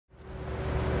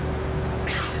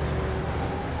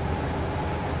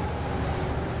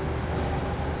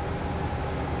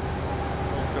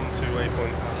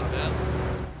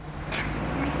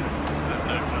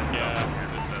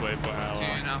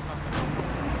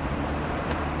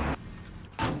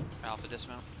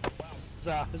dismount.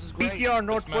 This is great. BTR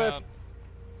northwest.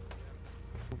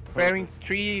 Bearing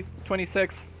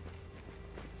 326.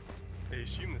 I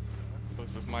assume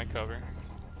this is my cover.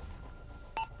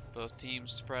 Both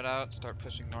teams spread out, start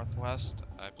pushing northwest.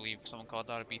 I believe someone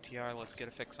called out a BTR. Let's get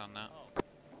a fix on that.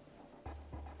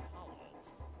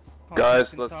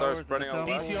 Guys, let's start spreading out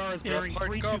west. BTR is bearing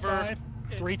 325.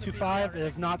 325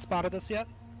 has not spotted us yet.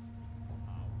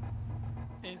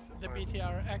 Is the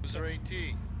BTR active?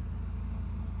 AT.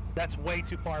 That's way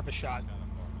too far of a shot.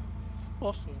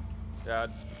 Also. Yeah.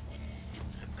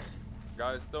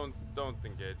 Guys, don't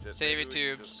engage it. Save Maybe it, we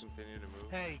tubes. just continue to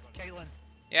move. Hey, Caitlin.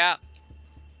 Yeah.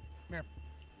 Come here.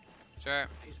 Sure.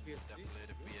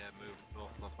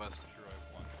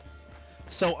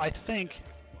 So I think,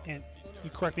 and you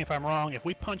correct me if I'm wrong, if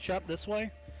we punch up this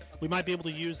way, we might be able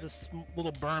to use this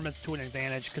little berm as to an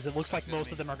advantage because it looks like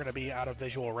most of them are going to be out of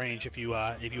visual range if you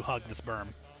hug this berm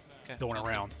going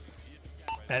around.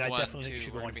 And I definitely think you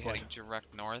should we're go gonna in be foot. heading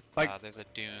direct north. There's a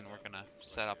dune. We're gonna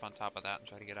set up on top of that and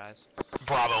try to get eyes.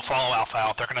 Bravo, follow Alpha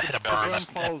out. They're gonna hit a The berm.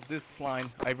 berm follows this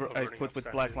line. I put with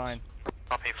black line.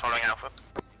 Copy, following Alpha.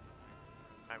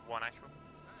 I have one actual.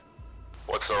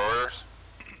 What's the orders?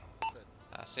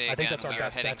 Say I think again, that's our we are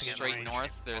best heading bet to get straight range.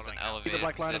 north. There's an See the elevated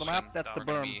black line on the position. map? That's the We're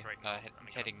gonna berm. be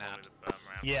hitting that.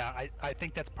 Yeah, I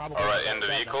think that's probably. Alright, the in the best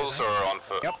bet, vehicles don't you think? or on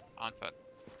foot? Yep. On foot.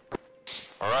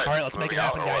 Alright, Let's make it moving out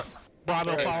happen, or what? guys.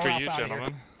 Bravo, Alright, follow For Alpha you, out here.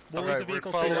 gentlemen. We'll Alright, leave the we're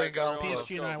vehicles following here. Alpha.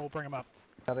 PSG and I will bring them up.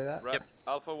 Copy that. Rep,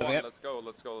 Alpha 1, Yep. let's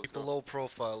go. Keep a low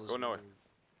profile. Go north.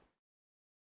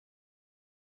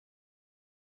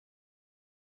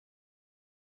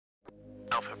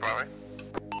 Alpha, Bravo.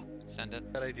 Send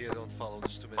it. That idea, don't follow,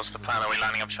 just to make What's the plan? Are we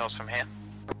lining up shells from here?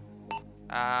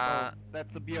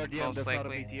 That's the BRDM, most that's not a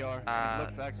likely. BTR. It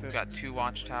looks active. We've got 2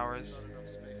 watchtowers,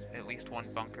 at least 1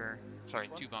 bunker. Sorry,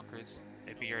 2 bunkers,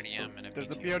 a BRDM and a There's a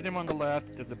BTR. BRDM on the left,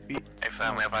 there's a we have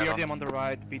eyes on. BRDM on the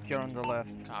right, BTR on the left.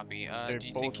 Copy. They Do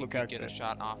you both think you look could get a active.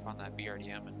 shot off on that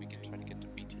BRDM and we can try to get the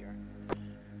BTR?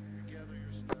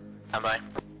 Stand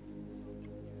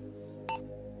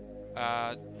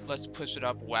by. Let's push it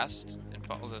up west and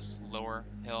follow this lower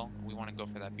hill. We want to go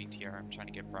for that BTR. I'm trying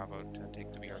to get Bravo to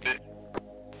take the BRDM.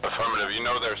 Affirmative, you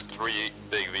know there's 3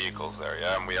 big vehicles there,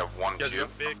 yeah? And we have 1 Yeah, you tube.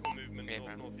 have vehicle movement Okay, north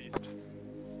fine. northeast.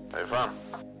 Hey, firm.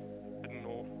 Heading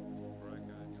north.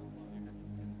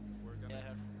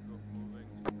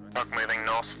 Truck moving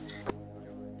north.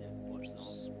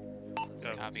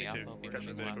 Yeah, Copy, C2. Alpha will be We're catching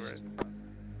moving the vehicle west. right.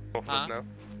 North of us Huh? now.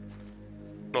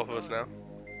 North of us now.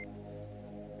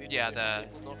 Yeah, the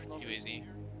UAZ.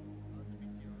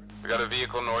 We got a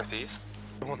vehicle northeast.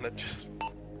 The one that just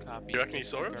Copy. You reckon he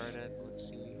saw us? Disregarded. Let's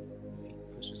see if he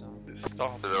pushes on.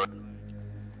 stopped.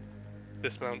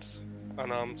 Dismounts.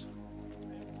 Unarmed.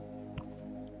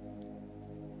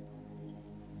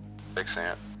 Fixing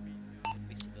it.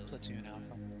 Platoon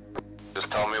Alpha.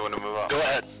 Just tell me when to move up. Go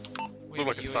ahead. We Look have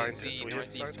like a a scientist, UAZ we have a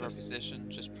northeast of our scientist. position,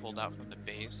 just pulled out from the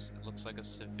base. It looks like a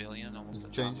civilian, almost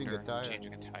He's a changing a doctor, tire.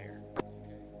 changing a tire.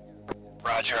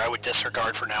 Roger, I would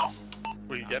disregard for now.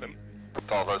 Will you get him?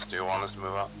 All of us, do you want us to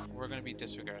move up? We're gonna be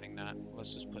disregarding that.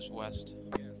 Let's just push west.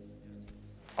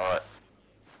 Alright.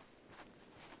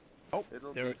 Oh,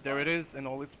 there it is in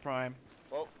all its prime.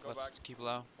 Whoa, go Let's back. keep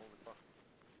low. Holy fuck.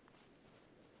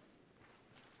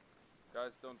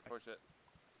 Guys, don't push it.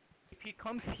 If he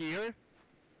comes here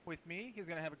with me, he's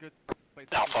gonna have a good place.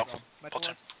 Alpha, Metal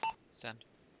Platoon. Send.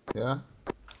 Yeah?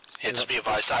 Yeah, just be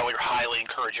advised, I would highly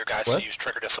encourage your guys What? to use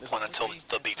trigger discipline until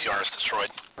the BTR is destroyed.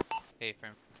 Hey,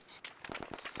 firm.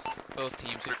 Both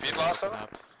teams are Repeat clear last to open time?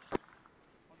 up.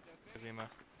 Zima.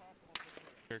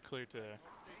 You're clear to...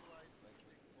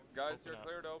 Guys, Open you're up.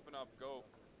 clear to open up. Go.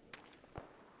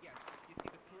 Yes, you see the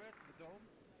turret, the dome,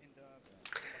 in the...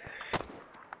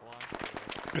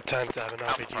 Good time to have an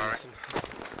RPG. Alpha. Listen.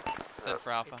 Send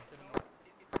for Alpha.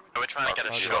 We're trying to get a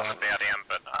Roger shot that. from the RDM,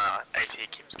 but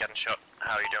AT keeps getting shot.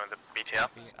 How are you doing with the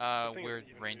BTR? We're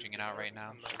ranging it out right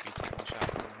now. Should be taking a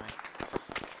shot from the right.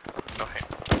 Okay.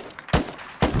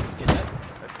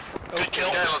 Good kill.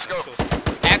 Okay, let's go.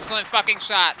 Excellent fucking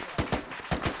shot!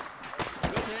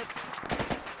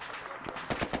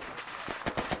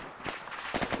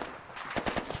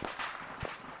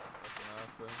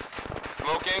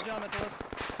 Smoking.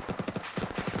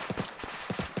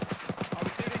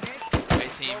 Okay,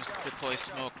 teams deploy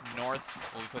smoke north.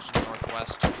 We'll be pushing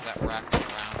northwest because that rack is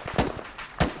around.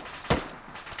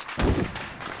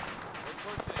 We're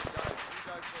pushing, guys. You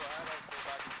guys go ahead. I'll stay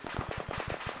back.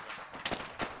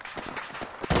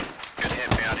 Good hit,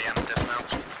 the RDM dismount.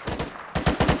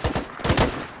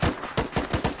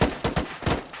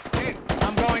 Hey,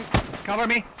 I'm going. Cover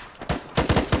me.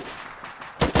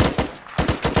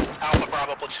 Alpha,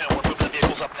 Bravo platoon, we're moving the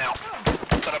vehicles up now.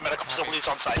 Set up medical facilities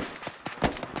on site.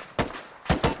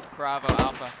 Bravo,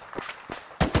 Alpha.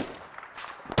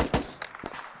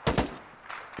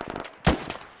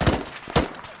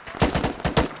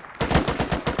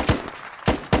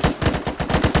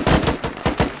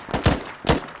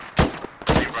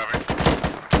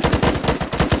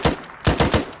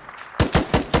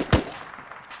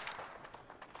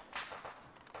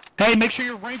 Hey, make sure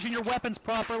you're ranging your weapons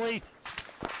properly.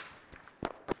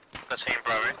 That's team,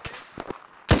 Bravo.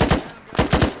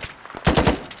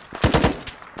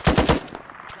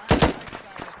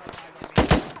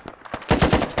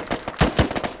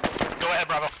 Go ahead,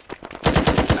 Bravo.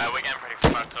 We're getting pretty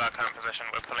close to our current position.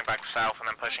 We're pulling back south and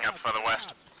then pushing up further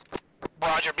west.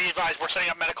 Roger, be advised, we're setting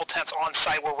up medical tents on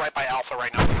site. We're right by Alpha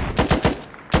right now.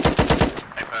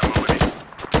 Hey, fam, we're with you.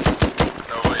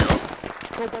 Over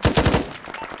you.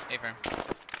 Hey, firm.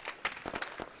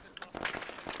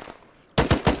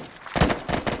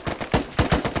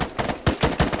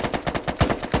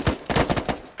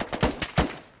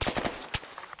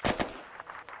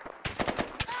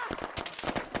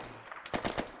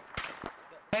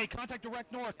 Hey, contact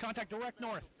direct north. Contact direct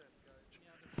north.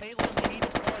 Payload, we need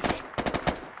to push.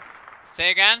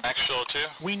 Say again? Actual 2.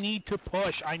 We need to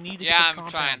push. I need to Yeah, get I'm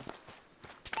this trying. compound.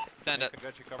 Send it. I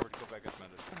got you covered. Go back as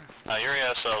mandate. Your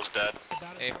ASL's dead.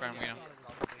 Hey, firm, we know.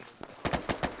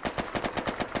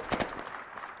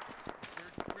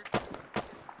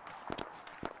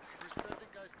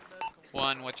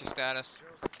 One, what's your status?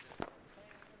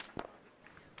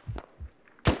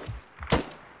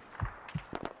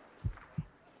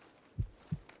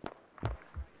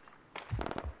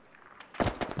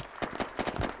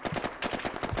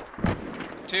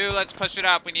 Two, let's push it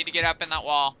up. We need to get up in that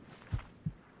wall.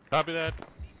 Copy that.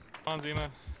 On Zima.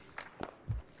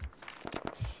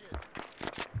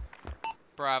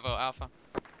 Bravo, Alpha.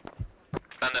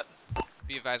 Send it.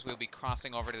 Be advised, we'll be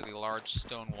crossing over to the large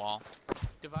stone wall.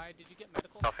 Divide, did you get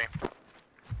medical? Copy.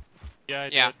 Yeah, I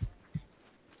Yeah.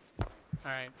 did.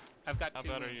 Alright, I've got How two.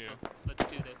 bad are you? Let's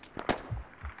do this.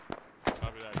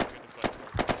 Copy that. You get the flight.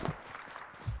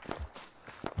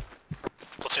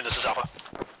 Platoon, this is Alpha.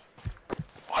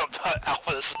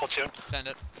 Alpha, this is Platoon. Send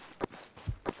it.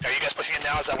 Are you guys pushing in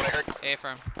now? Is that what I heard? A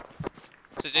firm.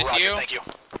 So just Roger, you? thank you.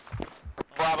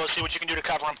 Bravo, see what you can do to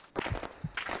cover him.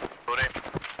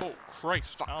 Oh,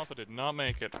 Christ. Alpha did not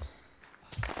make it.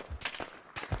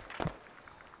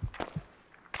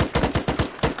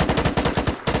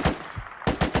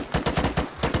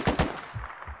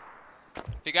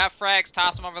 If you got frags,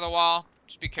 toss them over the wall.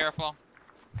 Just be careful.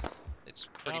 It's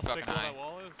pretty How fucking thick high. that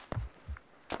wall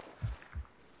is?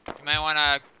 You might want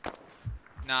to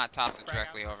not toss it Frag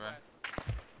directly out, over.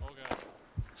 frag. Oh god.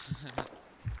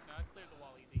 No, I cleared the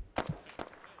wall easy.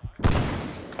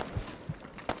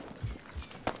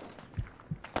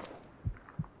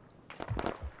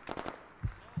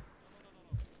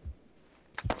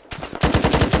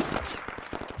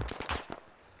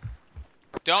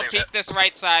 Don't Save peek it. this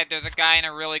right side. There's a guy in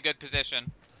a really good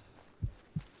position.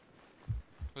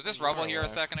 Was this You rubble are here a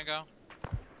alive. second ago?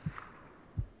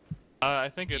 I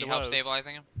think Can it you was. help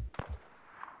stabilizing him?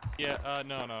 Yeah,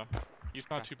 no. He's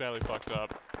not Okay. too badly fucked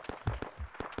up.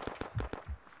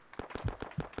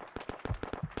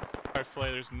 Alright,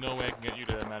 Flay, there's no way I can get you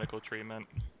to medical treatment.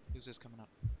 Who's this coming up?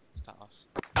 Stop us.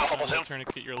 Alpha, I'm gonna Platoon.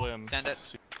 tourniquet your limbs. Send it.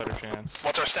 So you have a better chance.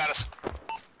 What's our status?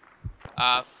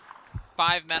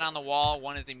 5 men on the wall.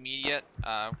 One is immediate. He's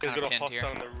Kind got of a pinned here.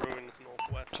 hostile in the ruins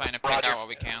northwest. Trying to pick Roger. out what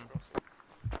we can.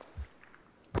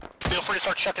 Feel free to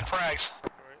start checking frags.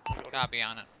 Copy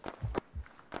on it.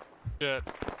 Shit.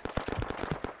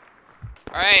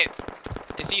 Alright.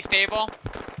 Is he stable?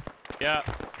 Yeah.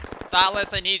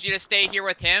 Thoughtless, I need you to stay here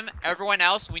with him. Everyone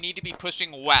else, we need to be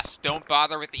pushing west. Don't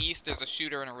bother with east. There's a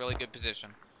shooter in a really good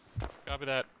position. Copy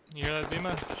that. You hear that,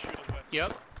 Zima?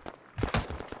 Yep.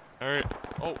 Alright.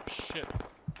 Oh, shit.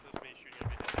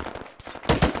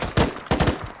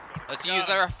 Let's use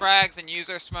our frags and use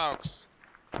our smokes.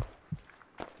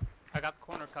 I got the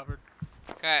corner covered.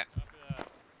 Okay. Copy that.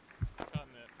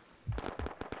 Cutting it.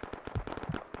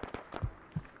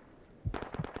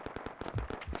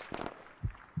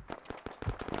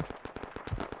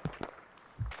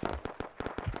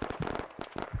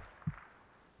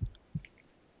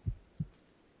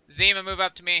 Zima, move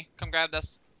up to me. Come grab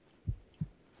this.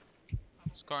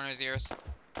 This corner is yours.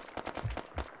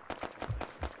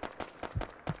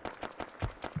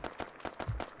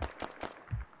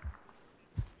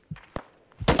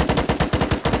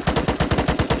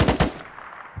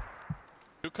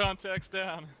 Two contacts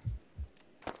down.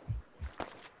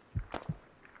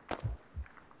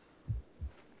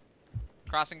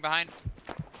 Crossing behind.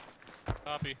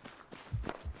 Copy.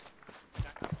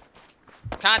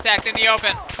 Contact in the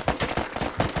open.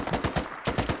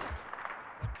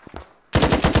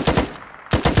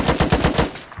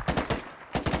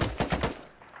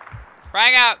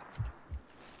 Frag out.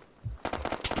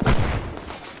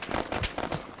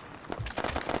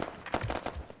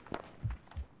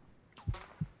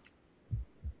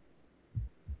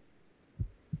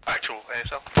 Actual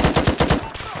ASL.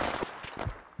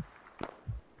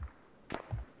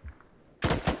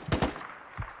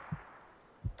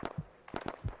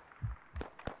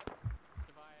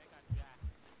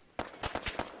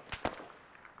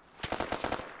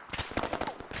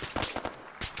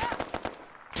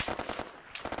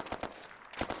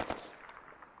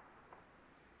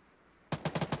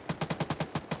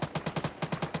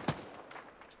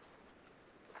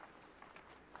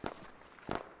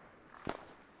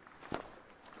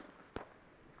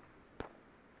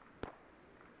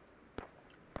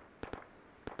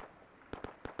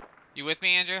 You with me,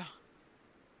 Andrew?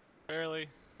 Barely.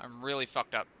 I'm really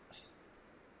fucked up.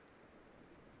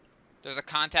 There's a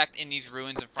contact in these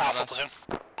ruins in front of us. Platoon.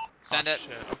 Send Oh, it.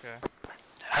 Shit, okay.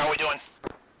 How are we doing?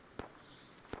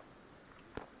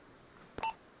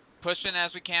 Pushing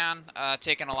as we can,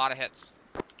 taking a lot of hits.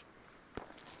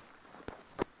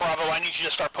 Bravo, I need you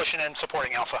to start pushing in,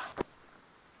 supporting Alpha.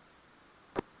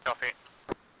 Copy.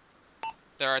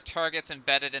 There are targets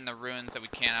embedded in the ruins that we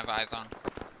can't have eyes on.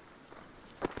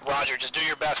 Roger, just do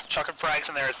your best. Chucking frags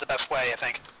in there is the best way, I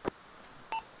think.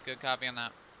 Good copy on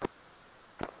that.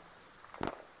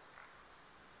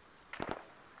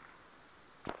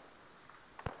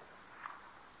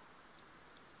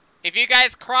 If you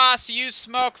guys cross, use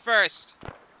smoke first.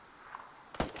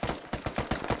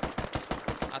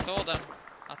 I told him.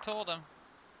 I told him.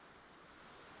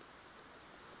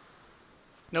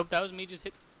 Nope, that was me just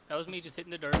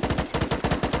hitting the dirt.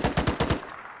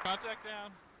 Contact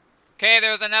down. Okay,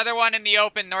 there was another one in the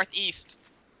open northeast.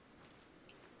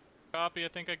 Copy, I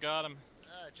think I got him.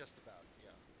 Just about, yeah.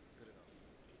 Good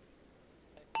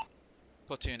enough.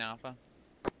 Platoon Alpha.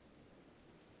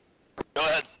 Go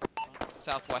ahead.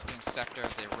 Southwestern sector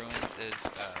of the ruins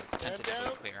is tentatively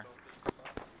down. clear.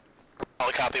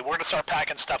 Solid copy. We're gonna start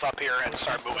packing stuff up here and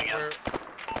start moving in.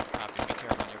 Copy, be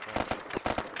careful on your approach.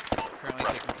 Currently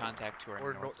Right. taking contact to our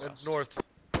Or northwest. north.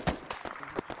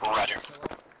 Roger. Platoon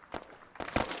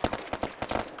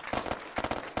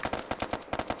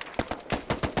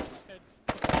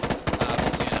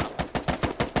Alpha.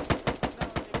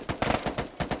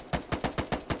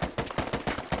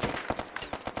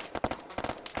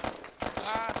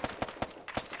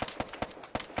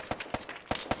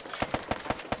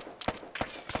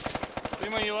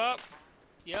 Zima, you up?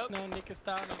 Yep. No, Nick is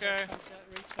down. Okay.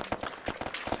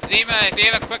 Zima, do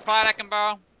you have a quick cloud I can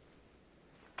borrow?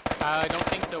 I don't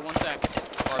think so. One sec.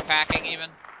 Or packing even?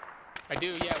 I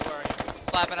do. Yeah. Where are you?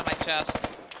 Slap it on my chest.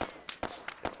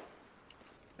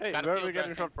 Hey, Got a where are field we getting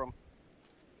dressing. shot from?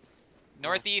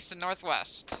 Northeast and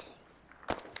northwest.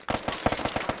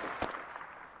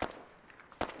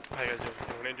 How you guys doing?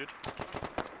 Anyone injured?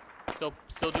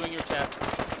 Still doing your chest.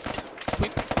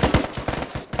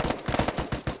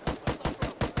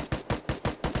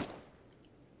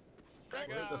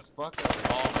 What the fuck are they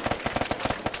all?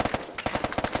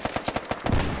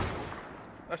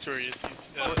 That's where he is.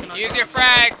 Working on Use your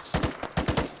frags!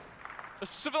 The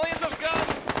civilians have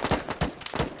guns!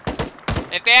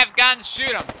 If they have guns,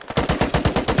 shoot them.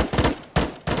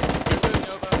 You're good,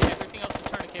 Nova. Everything else is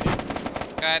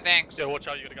tourniqueted. Okay, thanks. Yeah, watch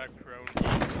out, you got a guy prone.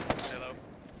 Hello.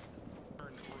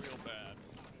 Turned real bad.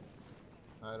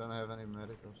 I don't have any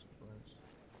medical supplies.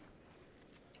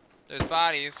 There's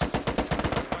bodies.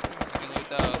 Fucking loot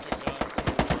those.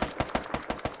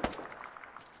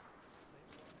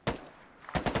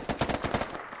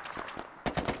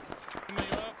 Zima,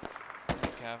 you up?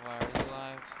 Kevlar is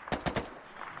alive.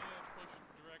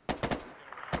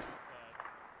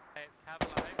 Hey, have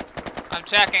life. I'm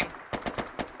checking.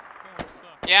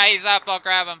 Yeah, he's up. I'll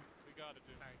grab him.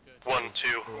 1, 2,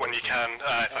 when you can,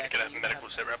 if I can get a medical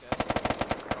sit rep.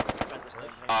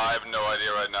 I have no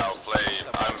idea right now. Play.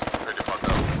 I'm pretty fucked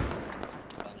up.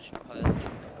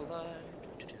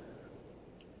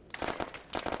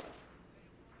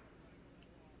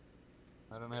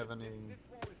 I don't have any.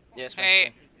 Yes,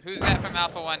 Hey, who's that from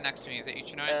Alpha 1 next to me? Is it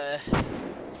Uchinoid?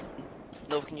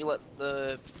 no, can you let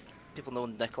the people know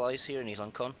Nikolai's here and he's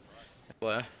on con?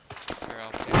 Where? Sure,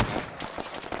 I'll take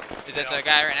that. Is it the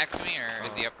guy right next to me, or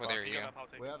is he up where you?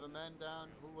 We have a man down.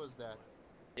 Who was that?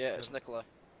 Yeah, it's Nikolai.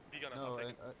 No,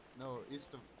 no,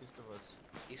 east of us.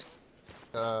 East.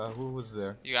 Who was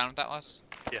there? You got him with that list?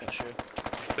 Yeah, sure.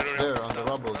 There, on the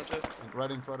rubbles. Right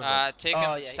in front of us. Take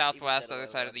Oh, him yeah, southwest, he other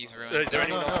was side dead of these already. ruins. Is there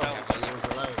No, anyone no, else down? he was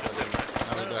alive, but now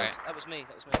he died. That was me.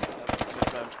 I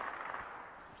moved round.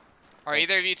 Are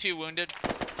either of you two wounded?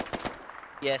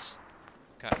 Yes.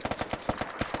 Okay.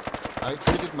 I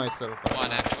treated myself.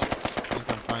 One actual. I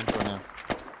think I'm fine for now.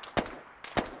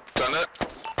 Done it?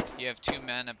 You have 2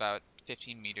 men about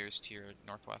 15 meters to your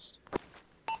northwest.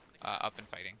 Up and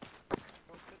fighting.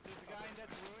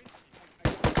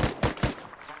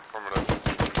 Affirmative.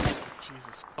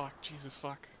 Jesus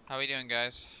fuck. How we doing,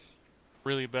 guys?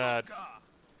 Really bad.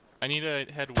 I need to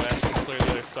head west and clear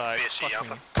the other side. BSG Fuck me.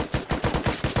 Alpha.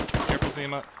 Careful,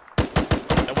 Zima.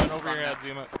 That went over your Wrong head,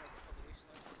 Zima.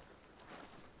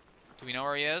 Do we know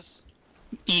where he is?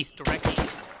 East, direct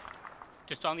east.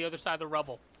 Just on the other side of the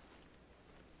rubble.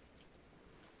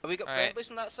 Have we got Alright. friendlies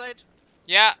on that side?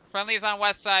 Yeah, friendly's on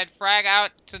west side. Frag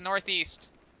out to northeast.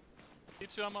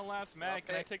 Get you on my last mag.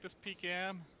 Can I take this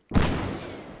PKM?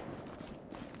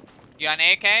 You got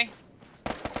an AK?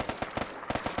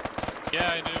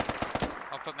 Yeah, I do.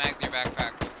 I'll put mags in your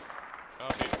backpack.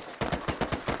 Copy.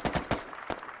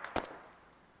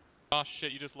 Oh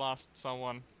shit, you just lost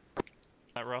someone.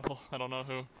 That rebel. I don't know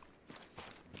who.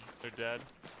 They're dead.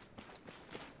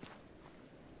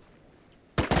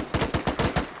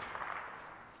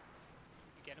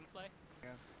 You get him, Flay?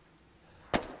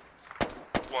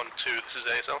 1, 2, this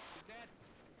is ASL.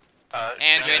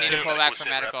 Andrew, I need to two, pull back for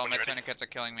sit rep medical. when My you're ready. tourniquets are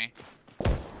killing me.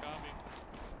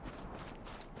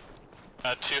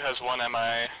 Copy. 2 has 1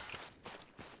 MIA.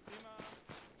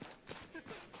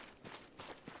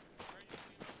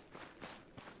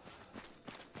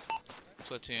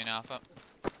 Platoon Alpha.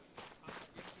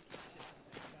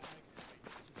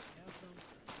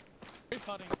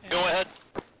 Go ahead.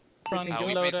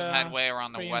 We made some headway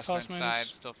around the western reinforcements. side,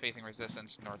 still facing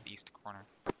resistance, northeast corner.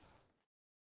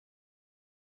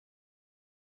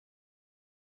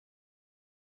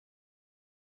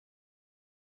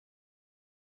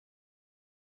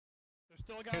 There's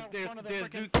still a guy in front of the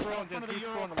frickin' front of the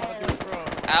Euro.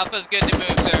 Alpha's good to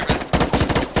move, servant. Right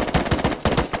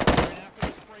after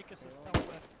this break is his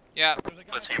telepath. Yeah. There's a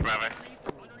guy Let's see, Bravo. underneath the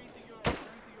Euro, underneath the Euro.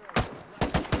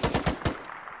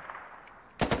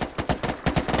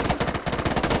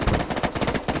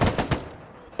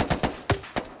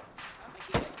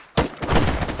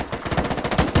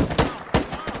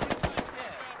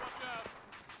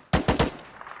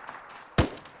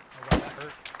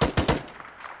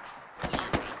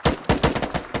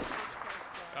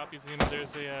 Copy, Zima.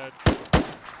 There's a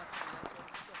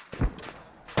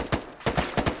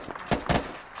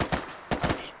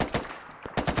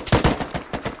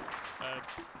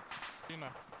Zima.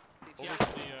 Over to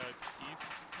the east,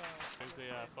 there's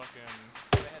a fucking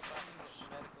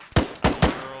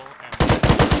girl and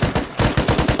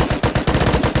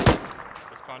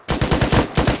there's contact.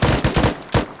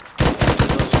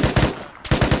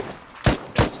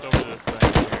 Yeah, just over this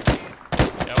thing here.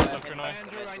 Yeah, what's up, Troy?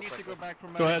 Andrew, I need to go back for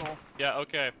Go ahead. medical. Yeah,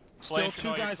 okay. Still Flame, two Troy,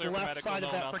 you're guys clear for left medical, side no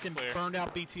of one that else is frickin' clear. burned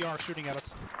out BTR shooting at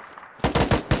us.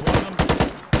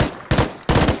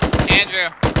 Andrew,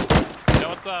 Yeah,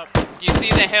 what's up? you see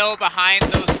the hill behind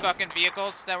those fucking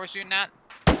vehicles that we're shooting at?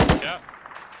 Yeah.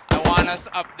 I want us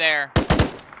up there,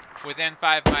 within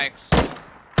 5 mics.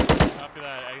 Copy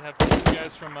that. I have 2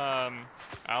 guys from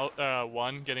out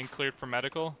 1 getting cleared for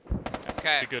medical.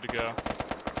 Okay. Be good to go.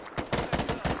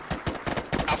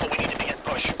 Alpha, we need to begin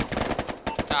push.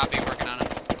 Copy, working on it.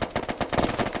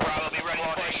 Bravo, be ready to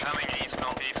push. Coming east,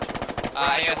 northeast.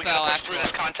 ASL we gotta push through actual.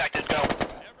 this contacted, go.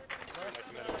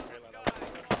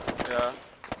 Yeah.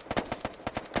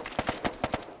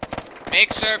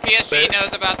 Make sure PSG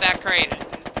knows about that crate.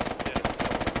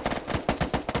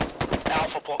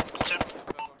 Alpha, platoon.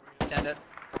 Send it.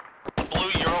 The blue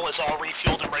Ural is all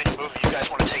refueled and ready to move. You guys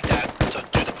want to take that to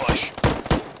do the push.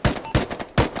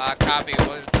 Copy.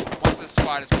 Once this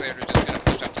squad is cleared, we're just gonna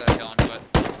push up to that hill and do it.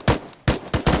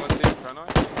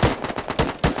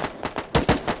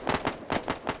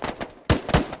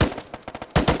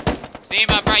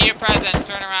 Zima, brought you present.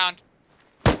 Turn around.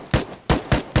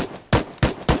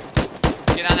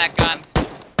 Get on that gun.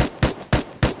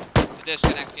 The disc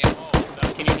next to you. Oh,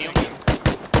 Can you heal me?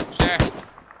 Sure.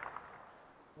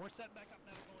 We're setting back up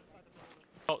medical inside the building.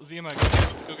 Oh, Zima,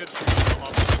 go get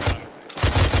I'll put the gun.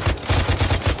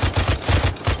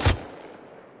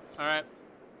 Alright.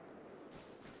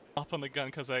 Up on the gun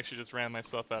because I actually just ran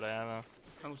myself out of ammo.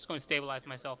 I'm just going to stabilize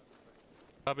myself.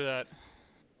 Copy that.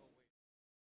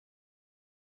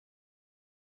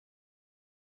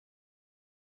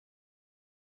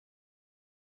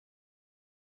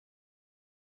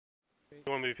 You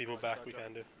want to move people back, we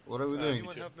can do. What are we doing?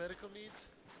 have medical needs?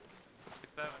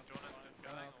 6-7, join us.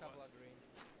 I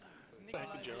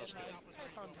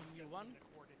found a new one.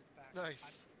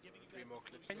 Nice.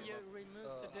 Can you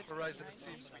remove the digital Horizon, it magnet?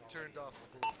 seems we turned off the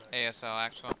blue back. ASL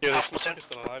actual. Yeah, there's one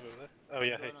still alive over there. Oh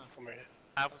yeah, hey, I'm right here.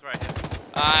 Alpha's right here.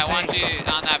 I want you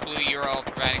on that blue Euro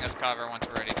providing us cover once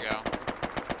we're ready to go.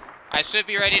 I should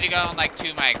be ready to go in like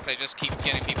 2 mics. I just keep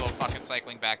getting people fucking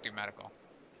cycling back through medical.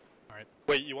 Alright.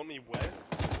 Wait, you want me where?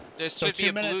 There So should be a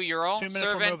 2 minutes, blue Euro. 2 minutes, we're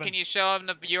Servant, moving. can you show him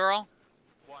the Euro?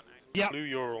 Yeah. Blue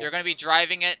Ural. You're gonna be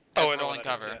driving it as I know rolling what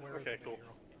that cover. is, yeah. Okay, cool.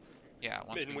 Yeah,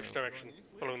 once In we which move. direction?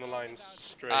 Following the lines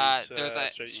straight. There's a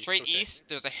straight okay. east.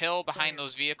 There's a hill behind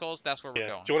those vehicles. That's where we're Yeah.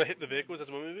 going. Do you want to hit the vehicles as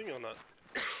we're moving or not?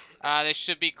 They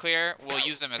should be clear. We'll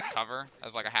use them as cover,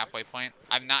 as like a halfway point.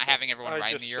 I'm not having everyone I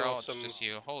ride just the Euro. saw It's some just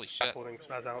you. Holy shit. Scaffolding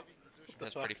spaz out.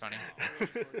 That's pretty funny.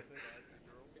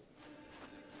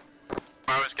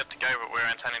 I was good to go, but we're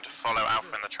intending to follow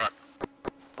Alpha in the truck.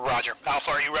 Roger.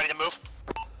 Alpha, are you ready to move?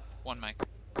 1 mic.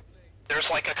 There's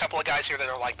like a couple of guys here that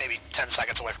are like maybe 10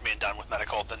 seconds away from being done with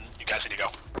medical, then you guys need to go.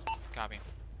 Copy.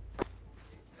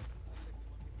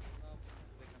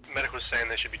 Medical's saying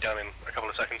they should be done in a couple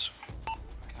of seconds.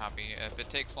 Copy. If it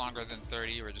takes longer than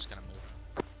 30, we're just gonna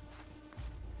move.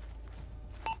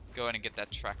 Go ahead and get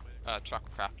that truck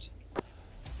prepped.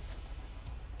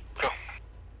 Go.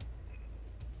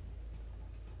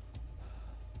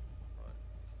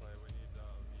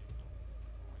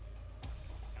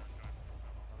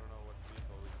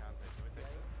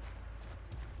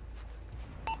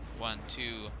 One,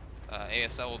 two.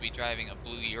 ASL will be driving a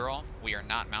blue Ural. We are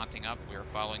not mounting up. We are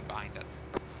following behind it.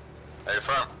 Hey,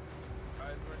 firm.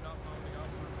 Guys, we're not mounting up.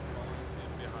 We're following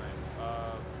in behind.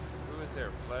 Who is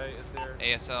there? Play is there?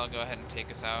 ASL, go ahead and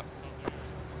take us out.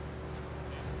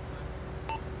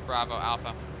 Bravo,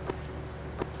 Alpha.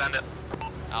 Send it.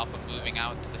 Alpha moving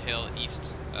out to the hill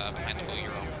east behind the blue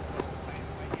Ural.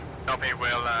 Copy,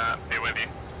 we'll be with you.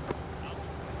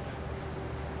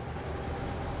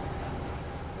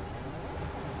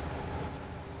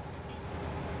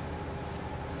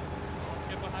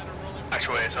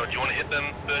 Actually, so do you want to hit them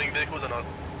burning vehicles or not?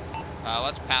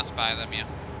 Let's pass by them, yeah.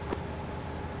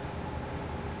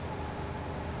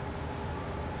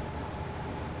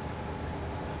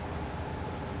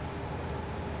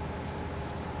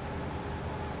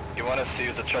 You want to see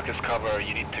if the truck is cover,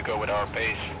 you need to go with our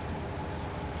pace.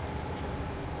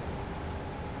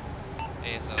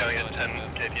 ASL, Going go at ahead 10 and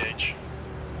move. kph.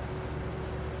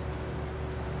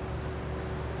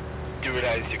 Do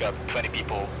realize you got 20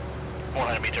 people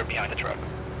 100 meters behind the truck.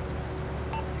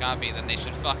 Copy, then they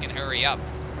should fucking hurry up.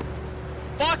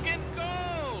 Fucking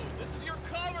go! This is your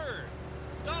cover!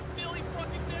 Stop dilly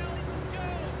fucking dallying, let's go!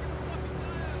 Fucking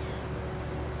down.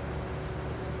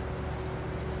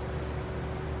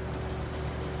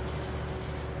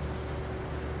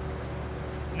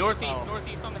 Northeast,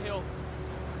 northeast on the hill.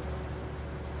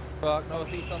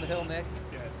 Northeast on the hill, Nick.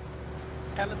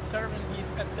 Alan Servant, he's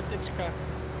at the ditch car.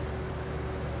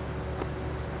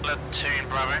 Platoon,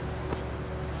 Bravo.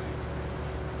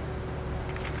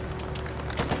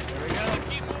 There we go.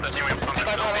 Platoon, we're from the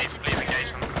northeast, please engage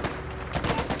them.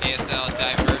 ASL,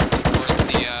 divert towards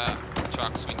the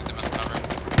trucks. We need them as cover.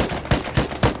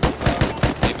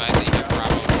 Stay by the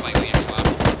Bravo, slightly on your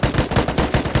left.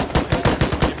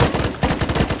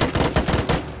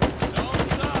 Don't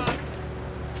stop!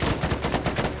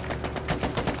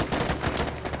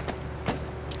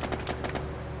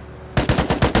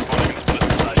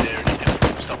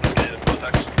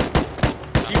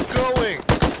 Keep going!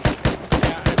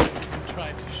 Yeah, I'm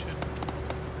trying to shoot.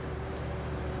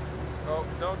 Oh,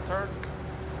 don't turn.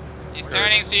 He's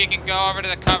turning so you can go over to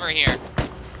the cover here.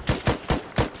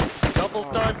 Double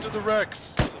time to the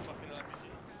Rex!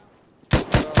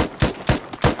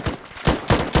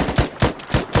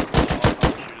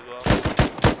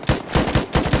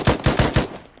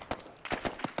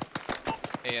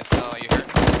 ASL, you hurt?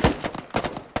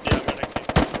 Yeah, I'm gonna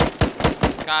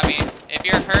Copy. If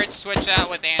you're hurt, switch out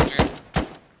with Andrew.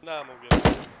 Nah, I'm all good.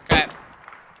 Okay.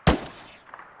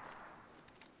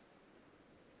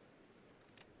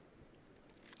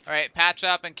 Alright, patch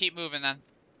up and keep moving then.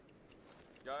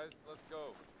 Guys, let's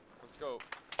go. Let's go.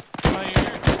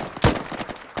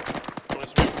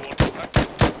 Want to move forward to the back?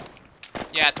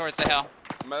 Yeah, towards the hill.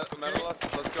 Metal us,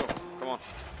 let's go. Come on.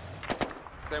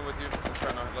 Staying with you.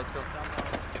 Let's go.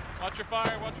 Watch your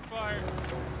fire, watch your fire.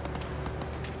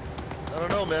 I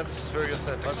don't know, man, this is very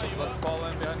authentic. Let's fall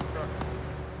in behind the truck.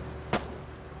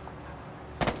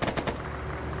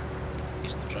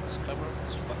 Use the truck as cover,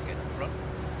 let's fuck get in front.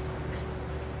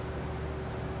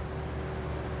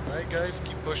 Alright guys,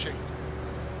 keep pushing.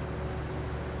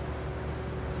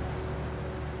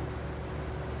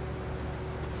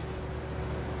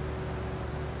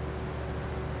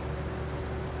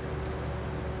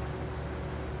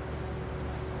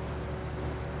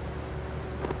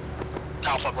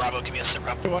 Alpha, Bravo, give me a sit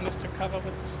rep. You want us to cover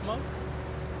with the smoke?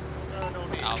 No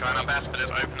need. Trying our best, but it's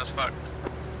open as fuck.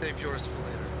 Save yours for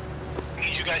later.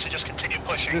 Need you guys to just continue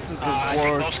pushing. This is the I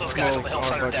think worst most of those guys on the smoke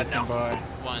hillside our are dead budget can now. buy.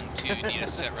 1, 2, need a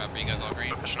sit rep. Are you guys all green?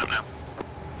 We're pushing up now.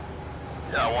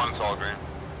 Yeah, one's all green.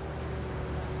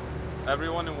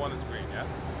 Everyone in 1 is green, yeah?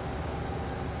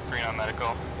 Green on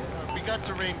medical. We got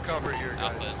terrain cover here,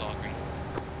 guys. Alpha is all green.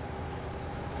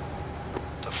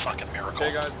 It's a fucking miracle.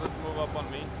 Okay guys, let's move up on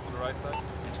me, on the right side.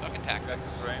 It's fucking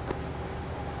tactics. Terrain.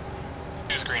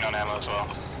 Who's green on ammo as well?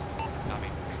 Copy.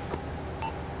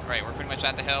 Alright, we're pretty much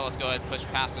at the hill. Let's go ahead and push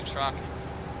past the truck.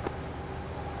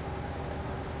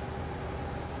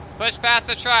 Push past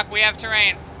the truck. We have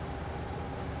terrain.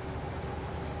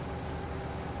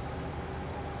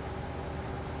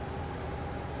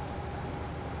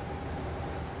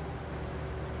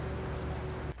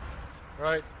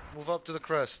 Alright, move up to the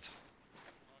crest.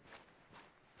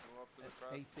 Move up to the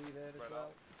crest. AT there as Spread well.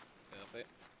 out.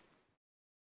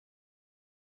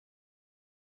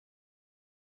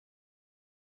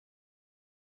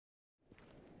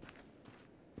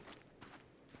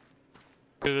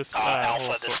 This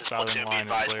Alpha, this is Platoon, be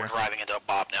advised, we're driving into a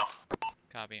Bob now.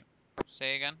 Copy.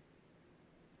 Say again,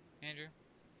 Andrew.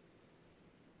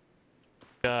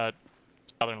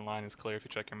 Southern line is clear if you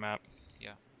check your map.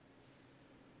 Yeah.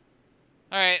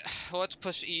 Alright, well, let's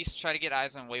push east, try to get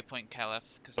eyes on Waypoint Caliph,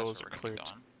 because that's Those where are we're going to be cleared.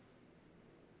 going.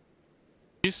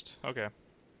 East? Okay.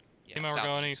 Yeah, Team, we're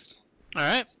going east.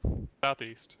 Alright.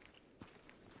 Southeast.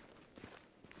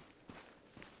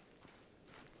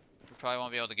 We probably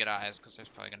won't be able to get eyes, because there's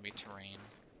probably going to be terrain.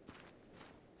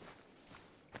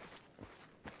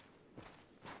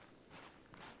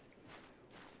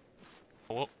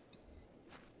 Well,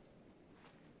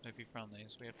 Might be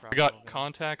friendlies. We have we got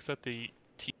contacts at the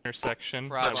T intersection.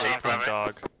 Bravo. Waypoint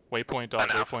dog. Waypoint dog.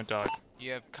 Waypoint dog.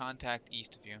 You have contact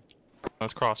east of you.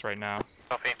 Let's cross right now.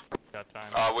 Copy. Got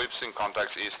time. We've seen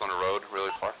contacts east on the road,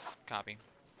 really far. Copy.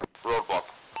 Roadblock.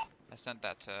 I sent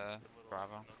that to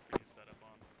Bravo.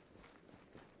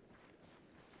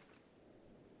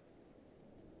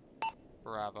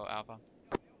 Bravo, Alpha.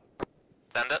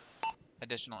 Send it.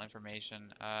 Additional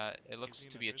information. It looks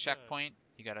to be a checkpoint.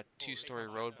 You got a 2-story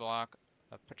roadblock,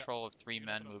 a patrol of 3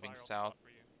 men moving south,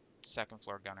 2nd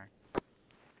floor gunner.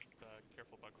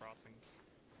 Careful about crossings.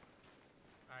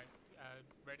 Alright,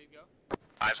 ready to go?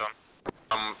 Eyes on.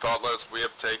 Thoughtless, we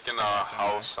have taken a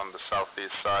house on the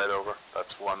southeast side, over.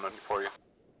 That's 1 for you.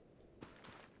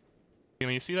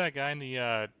 You see that guy in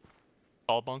the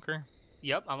tall bunker?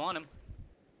 Yep, I'm on him.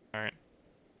 Alright.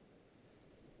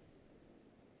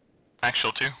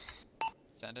 Actual 2.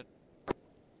 Send it.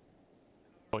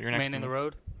 Well, you're next Man to in me. the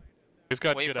road. We've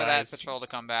got Wait good for eyes. that patrol to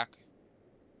come back.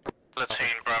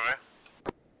 Platoon, Bravo.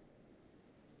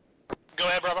 Go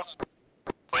ahead, Bravo.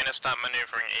 We're gonna start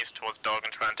maneuvering east towards Dog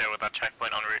and try and deal with that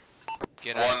checkpoint en route.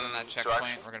 Get eyes on that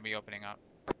checkpoint. We're going to be opening up.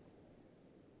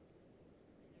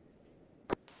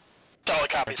 Solid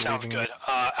copy, sounds good.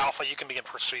 Alpha, you can begin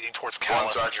proceeding towards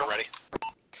Calais when you're ready.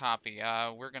 Copy.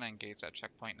 We're going to engage that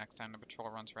checkpoint next time the patrol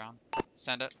runs around.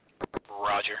 Send it.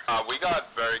 Roger. We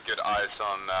got very good eyes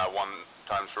on 1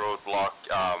 times roadblock.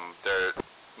 There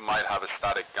might have a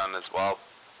static gun as well.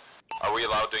 Are we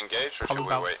allowed to engage, or should we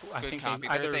wait? Good copy.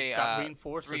 There's a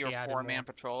 3 or 4 man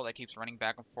patrol that keeps running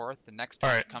back and forth. The next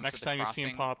time it comes next to the time you crossing, see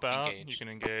him pop out, engage. you can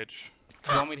engage.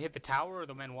 Do you want me to hit the tower or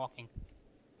the men walking?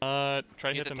 Try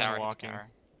to hit the the tower, men walking. Hit the tower.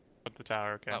 With the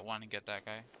tower, okay. Let one and get that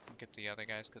guy. Get the other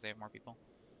guys because they have more people.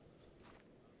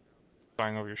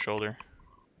 Firing over your shoulder.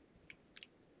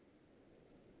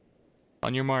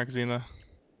 On your mark, Zima.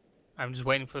 I'm just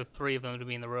waiting for the 3 of them to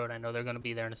be in the road. I know they're going to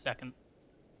be there in a second.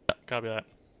 Yeah, copy that.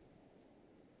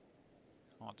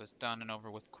 I want this done and over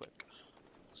with quick,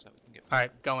 so we can get. All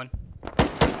right, going.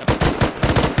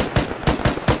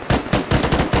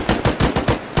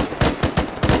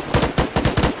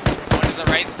 One to the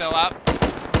right, still up.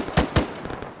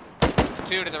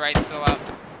 2 to the right, still up.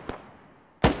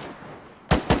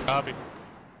 Copy.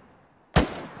 3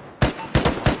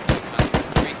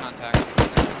 contacts.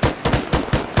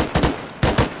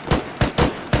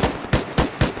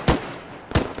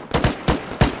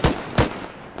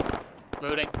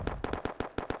 Loading.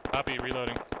 Copy,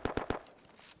 reloading.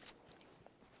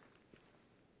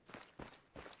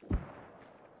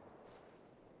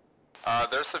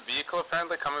 There's a vehicle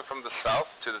apparently coming from the south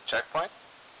to the checkpoint.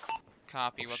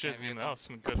 Copy. What Shit, kind of Zima, vehicle? that was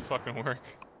some good fucking work.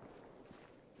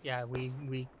 Yeah, we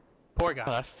poor guy.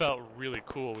 Oh, that felt really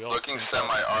cool. We all Looking synced up at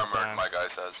the same semi-armored, time. my guy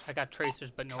says. I got tracers,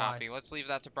 but no Copy. eyes. Let's leave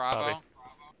that to Bravo. Copy.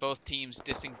 Both teams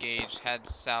disengage. Head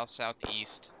south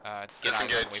southeast. Get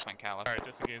eyes on Waypoint Caliph. Alright,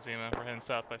 disengage Zima. We're heading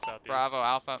south by southeast. Bravo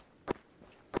Alpha.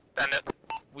 Send it.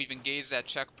 We've engaged that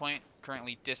checkpoint.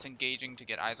 Currently disengaging to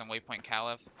get eyes on waypoint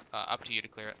Caliph. Up to you to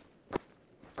clear it.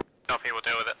 Copy, we'll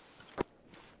deal with it.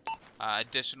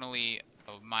 Additionally,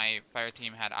 my fire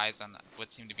team had eyes on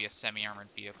what seemed to be a semi-armored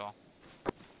vehicle.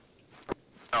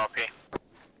 Copy.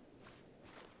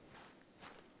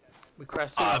 We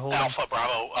crested and holding. Alpha,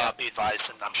 Bravo, be advised,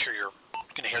 and I'm sure you're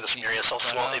going to hear this from your ESL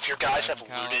as well. If your guys have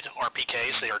looted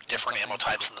RPKs, they are different ammo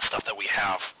types than the stuff that we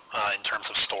have in terms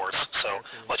of stores. So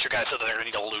let your guys know that they're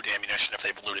going to need to loot ammunition if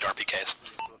they've looted RPKs.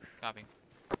 Copy.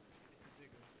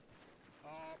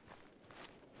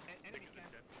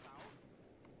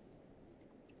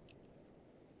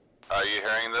 Are you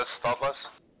hearing this, Thoughtless?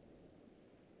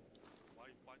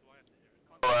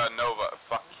 Nova.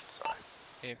 Fuck. Sorry.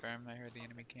 Hey, Firm, I heard the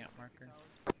enemy camp marker.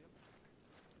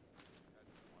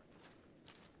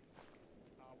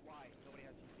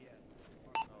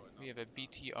 We have a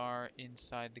BTR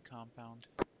inside the compound.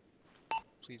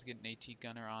 Please get an AT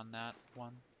gunner on that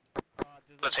one.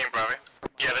 Let's aim, Bravo.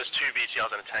 Yeah, there's 2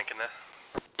 BTRs and a tank in there.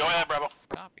 Go ahead, Bravo.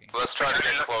 Copy. Let's try to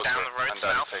get closer down the road and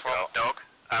then south take from out. Dog.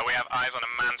 We have eyes on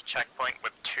a manned checkpoint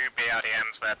with 2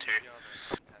 BRDMs there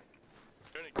too.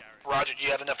 Roger, do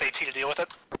you have enough AT to deal with it?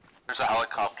 There's a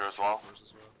helicopter as well.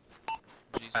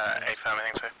 A-firm, I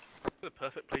think so. The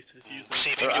perfect place to use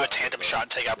See if you can do a tandem shot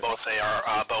and take out both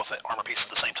armor pieces at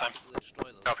the same time.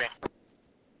 Copy.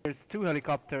 There's 2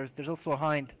 helicopters. There's also a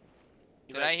hind.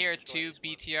 Did I hear 2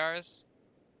 BTRs?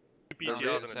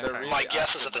 My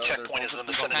guess is that the checkpoint is in the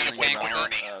vicinity of Waypoint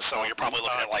Ernie, so you're probably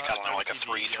looking at like, I don't know, like a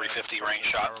 350 range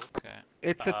shot. Okay.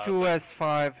 It's a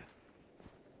 2S5. Okay.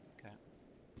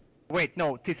 Wait,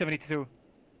 no, T-72.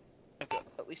 I've got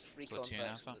at least 3 Platoon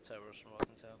contacts Alpha. with the towers from what I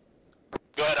can tell.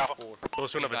 Go ahead, Alpha.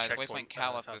 Also Hey another guys, checkpoint. Waypoint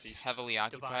Caliph is heavily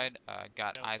occupied.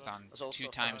 Got eyes on There's also 2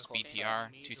 a times fire squad.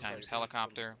 BTR, 2 times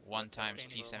helicopter, 1 times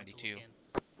T-72.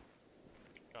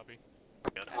 Copy.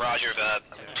 Roger, the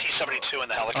T-72 and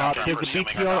the helicopter, I'm There's a assuming, are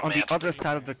BTR not on the manned. other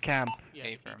side of the camp.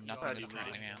 Hey, Firm, nothing is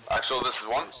currently manned. Actually, this is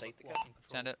one.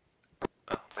 Send it.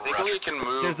 I think we can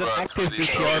move There's an active through these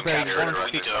BTR bearing area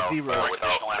directly 160 south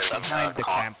without getting behind the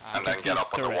camp. and then get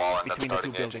up on the wall and then between the start 2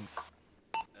 engaging. buildings.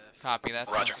 Copy, that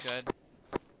sounds good.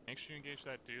 Make sure you engage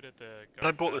that dude at the.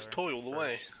 I bought this toy all the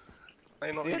way.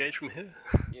 I'm not engaged from here.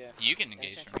 You can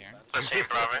engage from here. Let's aim,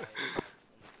 Bravo.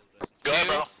 Go ahead,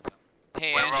 bro.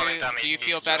 Hey, We're rolling Andrew, down do the you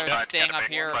feel east better side, staying get a up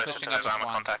big here or close pushing to up those with armor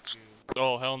 1? contacts.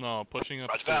 Oh hell no! Pushing up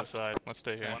Roger to the that. side. Let's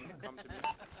stay here.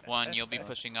 1, you'll be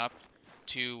pushing up.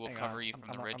 2 will cover you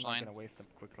from the ridge line. I'm not gonna waste a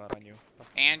quick lot on you.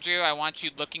 Andrew, I want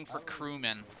you looking for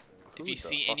crewmen. If you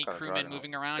see any crewmen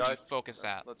moving around, you focus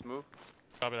that. Let's move.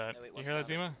 Copy that. You hear that,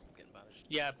 Zima?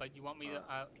 Yeah, but you want me to...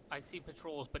 I see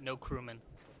patrols, but no crewmen.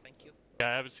 Thank you.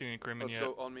 Yeah, I haven't seen any crewmen Let's yet.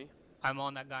 go on me. I'm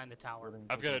on that guy in the tower.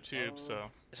 I've got a tube, so.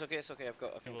 It's okay, I've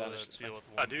got Able bandaged. to It's deal fine. with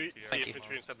I one do BTR. see Thank you.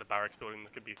 infantry inside the barracks building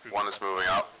that could be crew. One is moving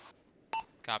out.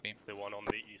 Copy. The one on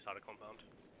the east side of compound.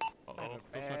 Uh-oh,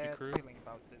 those might be Bad crew. feeling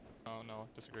about this. Oh no,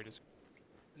 disagree.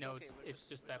 No, it's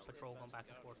just that patrol going back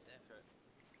and forth.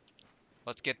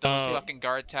 Let's get those fucking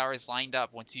guard towers lined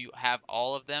up. Once you have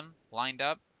all of them lined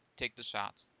up, take the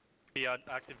shots.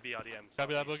 Active BRDM.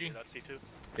 Copy that, Boogie? That's C2.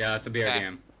 Yeah, that's a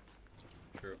BRDM.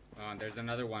 True. There's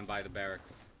another one by the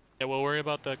barracks. Yeah, we'll worry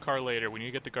about the car later. We need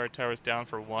to get the guard towers down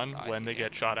for 1 I when see they it.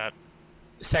 get shot at.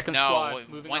 Second No, squad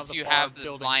moving out once of the you far have this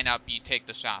building. lineup, you take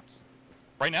the shots.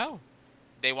 Right now?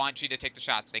 They want you to take the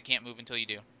shots. They can't move until you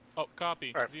do. Oh,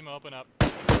 copy. Alright. Zima, open up.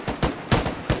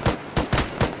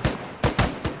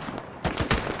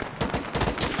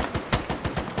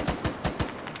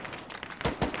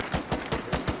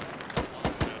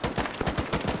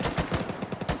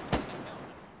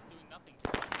 Doing nothing.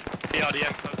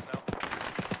 BRDM close now.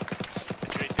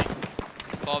 Infantry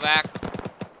Fall back.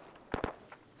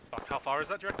 AT. How far is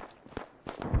that, Drake?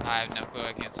 I have no clue.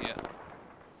 I can't see it.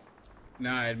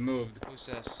 No, it moved. Who's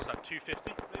this? Is that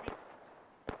 250, maybe?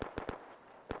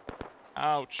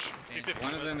 Ouch. 250.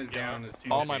 One of them is Yeah. down. Is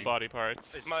All my body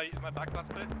parts. Is my back glass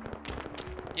clear?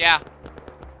 Yeah.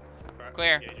 Right,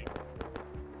 Clear. engaging. Come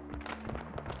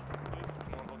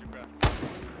on, hold your breath.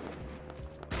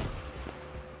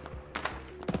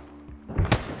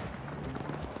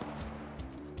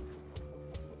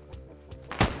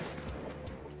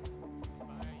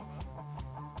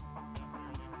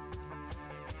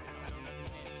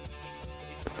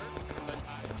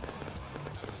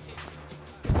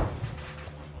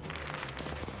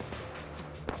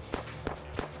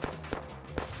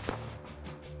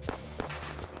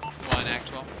 One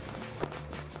actual.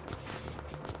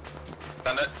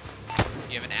 Send it.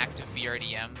 You have an active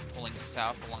BRDM pulling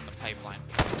south along the pipeline.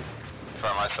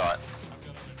 From my side.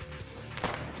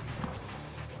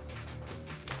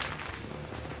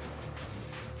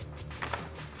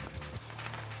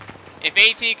 If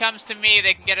AT comes to me,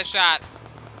 they can get a shot.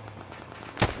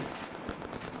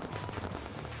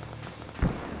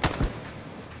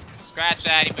 Scratch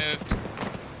that, he moved.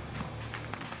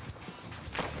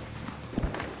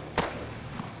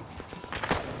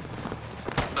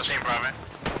 The same Bravo.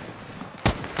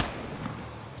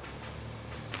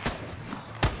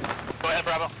 Go ahead,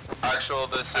 Bravo. Actual,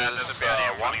 this is there's a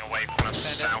BRDM running away from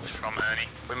us south from Ernie.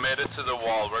 We made it to the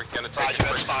wall. We're gonna take a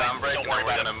quick stand break and we're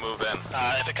gonna move in.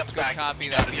 If it comes back, Copy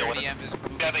that. BRDM is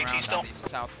moving around on the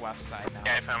southwest side now.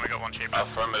 Yeah, fam, we got one cheap.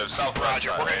 Affirmative, southwest.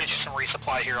 Roger, we're gonna get you some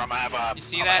resupply here. I'm gonna have You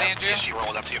see that, Andrew? PSG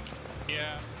rolling up to you.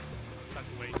 Yeah. That's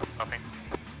wait. Copy.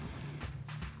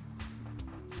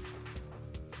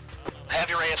 Have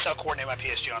your ASL coordinate my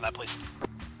PSG on that, please.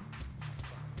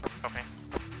 Copy.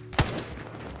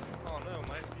 Oh no,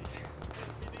 my SPD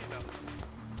now.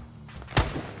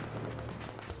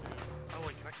 Oh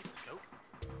wait, can I keep the scope?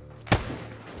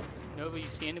 No, but you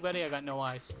see anybody? I got no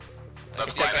eyes.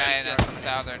 That's the guy in that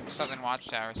southern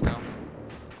watchtower still.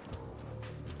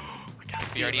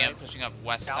 BRDM pushing up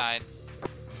west side.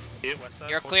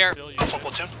 You're clear.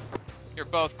 You're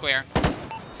both clear.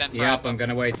 Send Yep, Bravo. I'm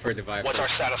gonna wait for the Viper. What's our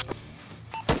status?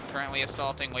 Currently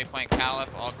assaulting Waypoint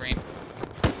Caliph, all green.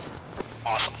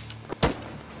 Awesome.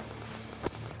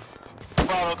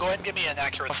 Bravo, go ahead and give me an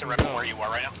accurate surrender where you are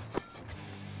right now.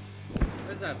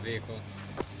 Where's that vehicle?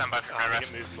 Stand by for I get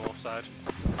moved north side.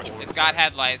 It's got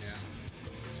headlights,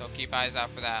 so keep eyes out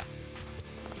for that.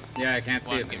 Yeah, I can't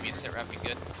see it. Give me a sit rep, be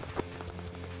good.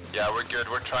 Yeah, we're good.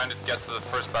 We're trying to get to the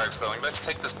first barracks building. Let's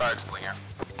take this barracks building here.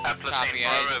 Copy,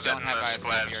 I don't have eyes on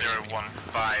the BRDM.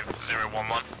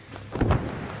 015011.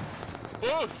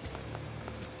 Whoosh!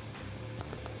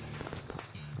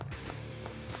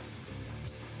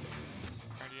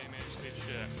 RDA managed to get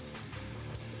shit.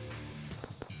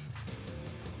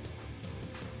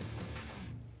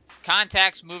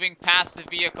 Contacts moving past the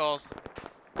vehicles.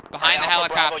 Behind the Alpha,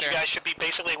 helicopter. Bravo, you guys should be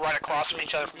basically right across from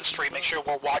each other from the street. Make sure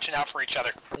we're watching out for each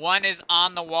other. One is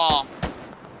on the wall.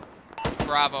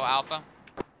 Bravo, Alpha.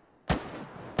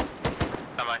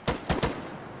 Am I?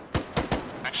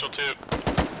 Actual 2.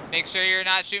 Make sure you're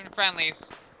not shooting friendlies.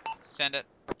 Send it.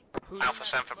 Alpha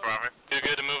sent for Bravo. You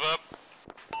good to move up?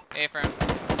 Affirm.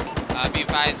 Be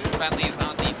advised, friendlies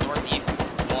on the northeast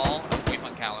wall of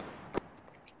Waypoint Caliph.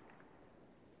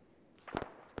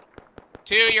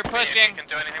 2, you're pushing. If you can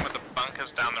do anything with the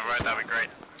bunkers down the road, that'd be great.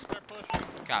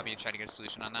 Copy, try to get a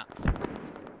solution on that.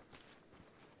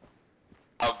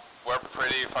 We're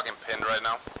pretty fucking pinned right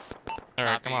now.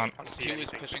 Alright, come on. 2 is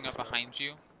pushing up behind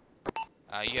you.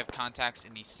 You have contacts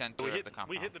in the center of the compound.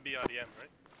 We hit the BRDM, right?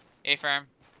 Affirm.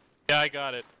 Yeah, I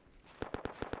got it.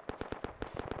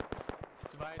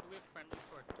 Divide, do we have friendlies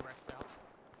for direct south?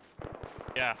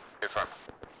 Yeah. Affirm.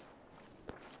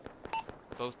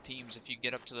 Both teams, if you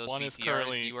get up to those One is BTRs,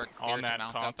 currently you are clear on to that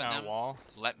mount up in compound them. wall.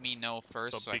 Let me know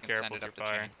first so I be can send careful it up with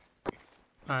the your chain.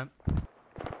 Alright.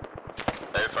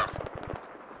 Affirm.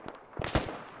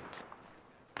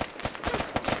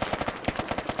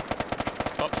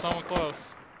 Oh, someone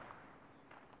close.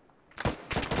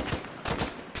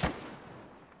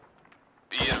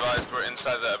 Be advised, we're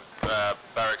inside the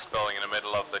barracks building in the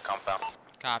middle of the compound.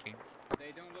 Copy.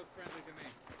 They don't look friendly to me.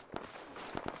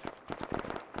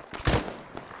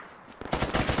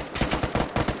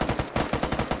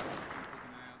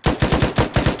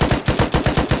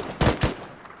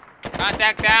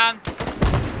 Contact down.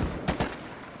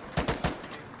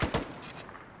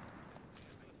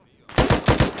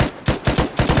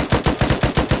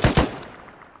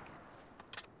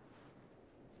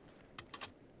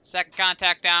 Second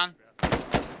contact down.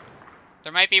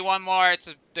 There might be one more.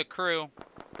 It's the crew.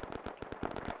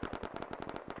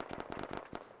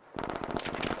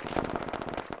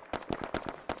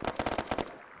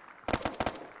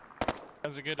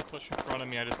 Guys are good to push in front of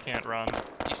me, I just can't run.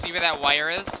 You see where that wire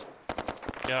is?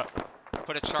 Yeah.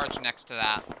 Put a charge next to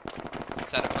that.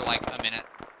 Set it for like a minute.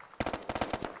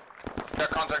 Got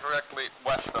contact directly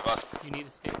west of us. You need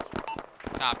a stage.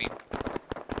 Copy.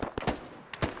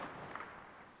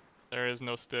 There is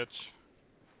no stitch.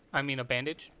 I mean a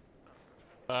bandage.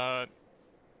 Don't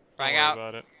Frag worry out.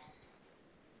 about it.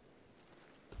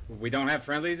 We don't have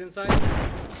friendlies inside?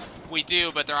 We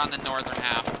do, but they're on the northern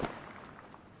half.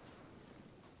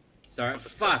 Sorry.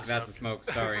 Fuck, that's a smoke.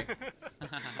 Sorry.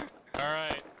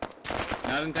 Alright.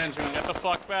 Not intentional. Get the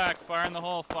fuck back. Fire in the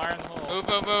hole. Fire in the hole. Move,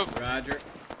 move, move. Roger.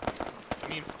 I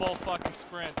mean full fucking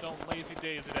sprint. Don't lazy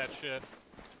daisy that shit.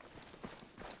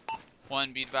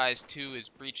 1, be advised, 2 is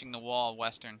breaching the wall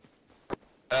western.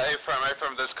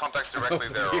 Affirm, there's contacts directly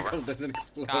there, The vehicle over. doesn't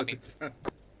explode. Copy.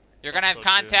 You're gonna have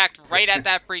contact right at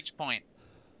that breach point.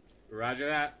 Roger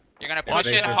that. You're gonna push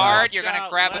it hard, you're gonna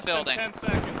grab a building. Less than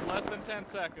 10 seconds, less than 10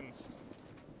 seconds.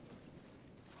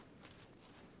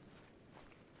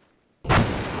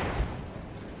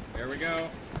 There we go.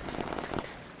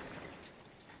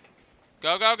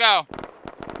 Go, go, go.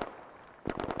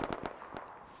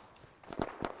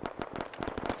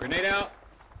 Grenade out.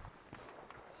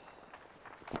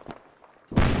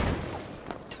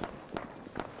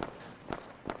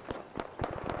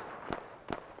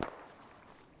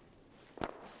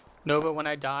 No, but when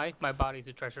I die, my body's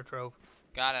a treasure trove.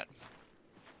 Got it.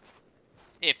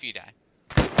 If you die.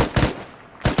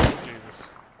 Jesus.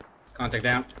 Contact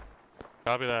down.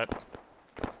 Copy that.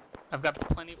 I've got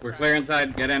plenty of... We're clear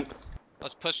inside. Get in.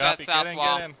 Let's push Copy. that south Get in,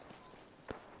 wall. Get in.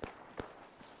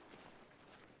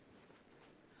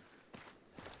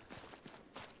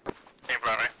 Hey,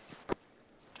 brother.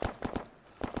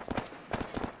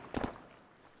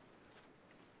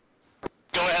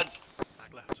 Go ahead.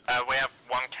 We have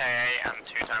 1 KA and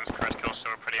 2 times critical, so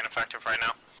we're pretty ineffective right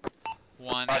now.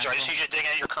 One. Roger, I just need you to dig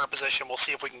in at your current position. We'll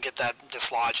see if we can get that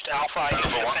dislodged. Alpha, I need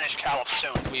you to finish Calip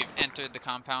soon. We've entered the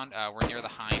compound. We're near the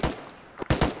hind.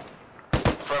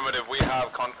 Affirmative, we have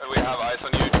eyes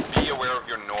on you. Be aware of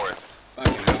your north.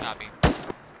 Copy.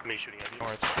 Me shooting at you.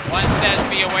 North. One says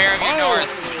be aware of your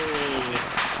north.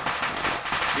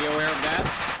 Be aware of that.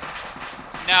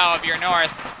 No, of your north.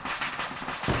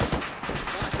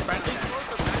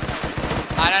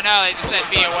 I don't know, they just said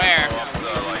be aware. Abram,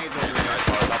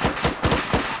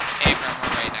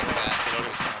 we're right next to that.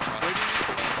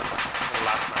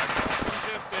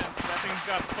 Distance. That thing's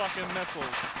got fucking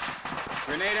missiles.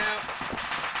 Grenade out.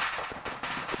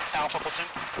 Alpha platoon.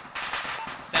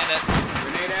 Send it.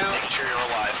 Grenade out. Making sure you're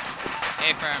alive.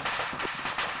 Affirm.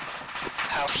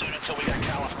 How soon until we got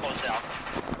Calip closed out?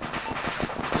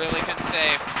 Really couldn't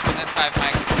say. Within 5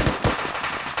 mics.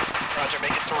 Roger,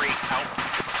 make it 3. Out.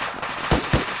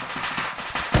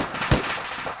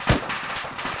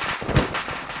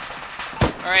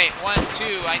 Alright, 1,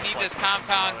 2. I need this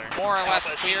compound more or less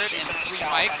cleared in 3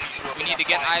 mics. We need to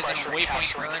get eyes on a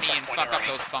waypoint for Ernie and fuck up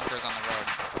those bunkers on the road.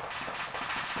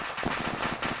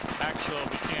 Actually,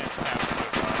 we can't pass it.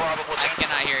 I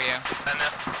cannot hear you.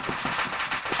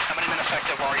 How many men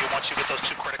effective are you once you get those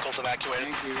 2 criticals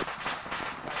evacuated? Thank you.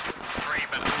 3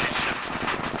 minutes.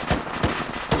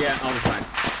 Yeah, I'll be fine.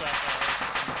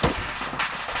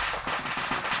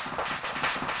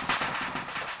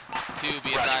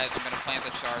 Be advised, I'm going to plant the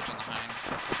charge on the hind.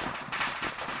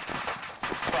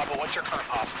 Bravo, what's your current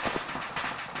pop?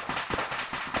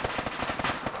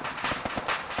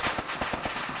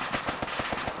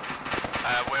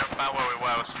 We're about where we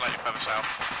were, slightly further south.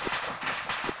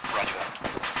 Roger that.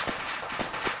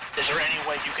 Is there any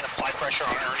way you can apply pressure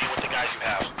on Ernie with the guys you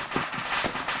have?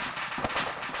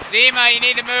 Zima, you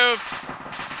need to move!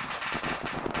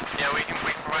 Yeah, we can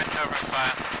provide cover and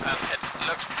fire. It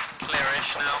looks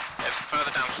clearish now. It's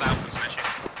further down south is an issue.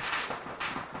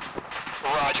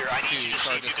 Roger, I need you to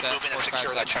see if you can move in and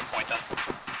secure that checkpoint then.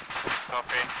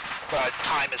 Copy.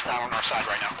 Time is not on our side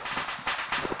right now.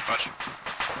 Roger.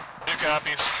 New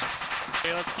copies.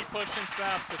 Okay, let's keep pushing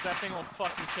south, because that thing will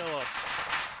fucking kill us.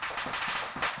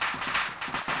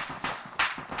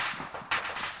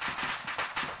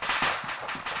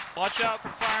 Watch out for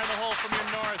fire in the hole from your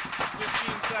north.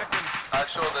 15 seconds.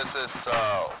 Actual, this is,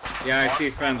 Yeah, I see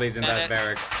friendlies in that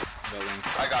barracks building.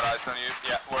 I got eyes on you.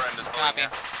 Yeah, we're in this building. Copy.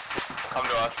 Come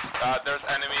to us. There's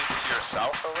enemies to your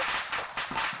south, over.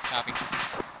 Copy.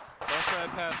 Don't try to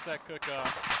pass that cook-off.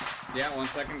 Yeah, 1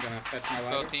 second, gonna fetch my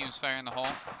ladder. Both teams fire in the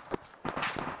hole.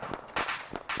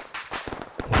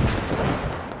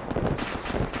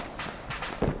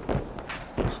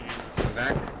 Jesus.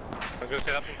 Back. I was gonna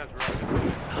say that thing has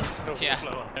rockets. Yeah.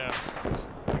 Yeah.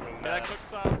 That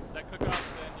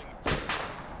cook-off's ending.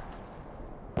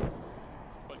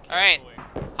 Alright.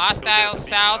 Hostiles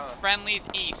south, friendlies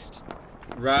east.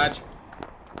 Raj.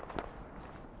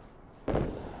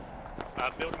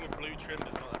 Building with blue trim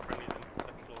is not that friendly then.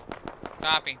 Second floor.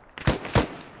 Copy.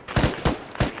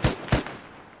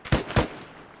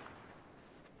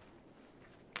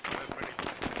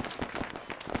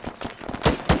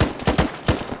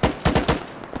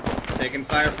 Taking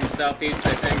fire from southeast,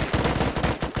 I think.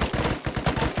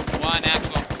 1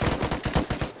 actual.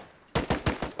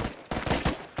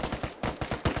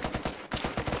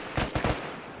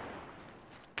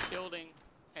 Building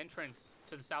entrance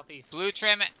to the southeast. Blue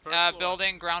trim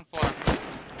building, ground floor.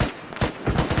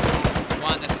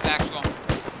 1, this is actual.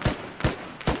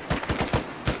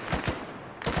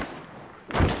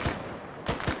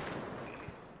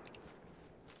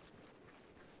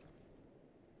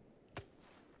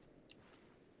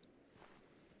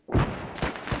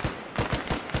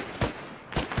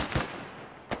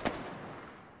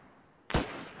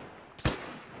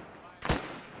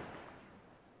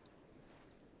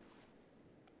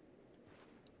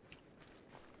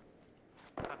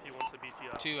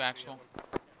 2 actual.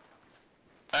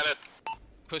 And it.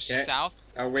 Push Okay. south.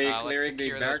 Are we Let's clearing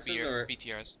these secure barracks those or?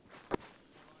 BTRs.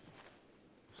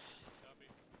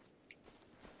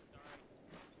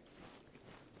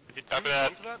 Copy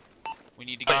that. We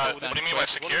need to get this done what do you mean by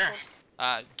quick.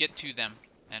 secure? Get to them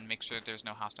and make sure there's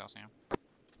no hostiles here.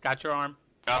 Got your arm.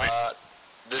 Copy.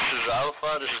 This is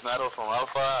Alpha, this is Metal from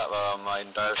Alpha, my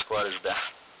entire squad is down.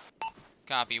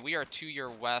 Copy. We are to your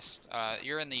west.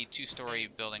 You're in the 2-story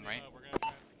building, right?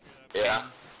 Yeah.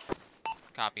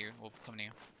 Copy. We'll come to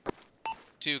you.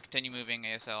 2, continue moving.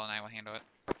 ASL and I will handle it.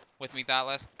 With me,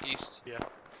 Thoughtless. East. Yeah.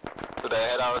 Should I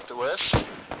head out to west?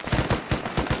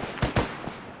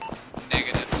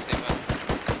 Negative. Stay put.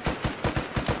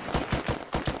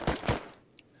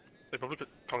 They probably could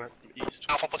come east.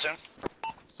 Alpha platoon.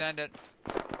 Send it.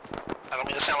 I don't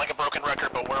mean to sound like a broken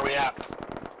record, but where are we at?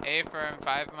 A firm,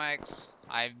 5 mics.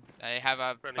 I have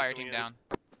a fire team down.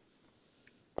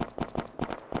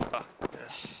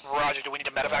 Roger, do we need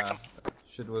to medevac them?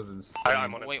 Shit was insane.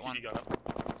 I'm on a Wait one. TD gun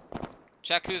up.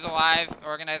 Check who's alive.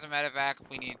 Organize a medevac if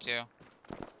we need to.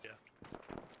 Yeah.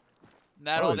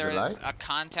 Metal, is there it is live? a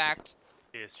contact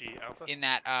ASG Alpha. in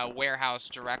that warehouse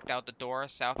direct out the door,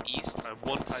 southeast.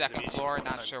 One times 2nd immediate, floor, one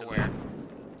not times sure delay. where.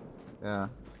 Yeah.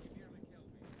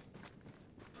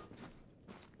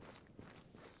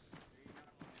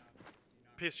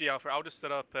 PSG Alpha, I'll just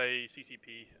set up a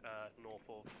CCP north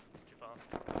of Jafar.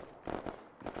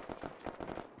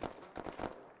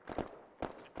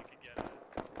 If you could get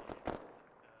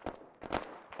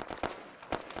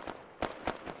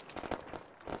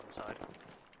northern side.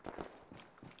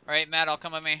 Alright, Metal,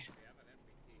 come with me.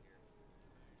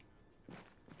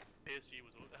 PSG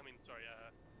was, I mean, sorry,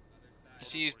 You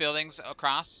see these buildings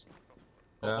across?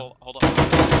 Yeah. Hold on.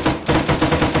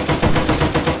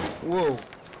 Whoa.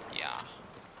 Yeah.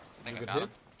 I think You I get got him.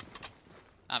 hit?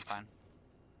 I'm fine.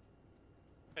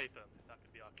 hey, that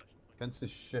could be our question. Can't see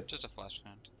shit. Just a flesh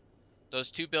wound.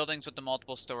 Those 2 buildings with the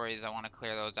multiple stories, I want to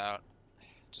clear those out.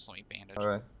 Just let me bandage.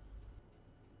 Alright.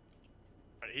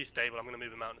 Alright, he's stable, I'm gonna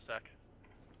move him out in a sec.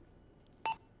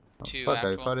 2 Fuck,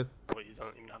 I actual. thought it. Wait, he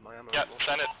doesn't even have my ammo. Yep,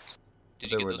 send it. Did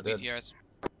They you were get those dead. BTRs?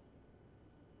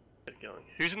 Get going.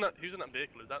 Who's in that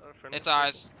vehicle? Is that a friendly? It's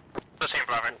ours. Listen,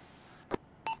 Bravo.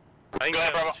 I think Go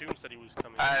ahead, Bravo. Toon said he was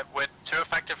coming. We're too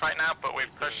effective right now, but we've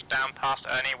pushed down past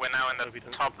Ernie. We're now in the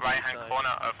top right-hand corner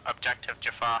of Objective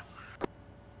Jafar.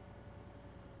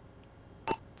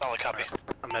 Solid copy.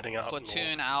 I'm heading out.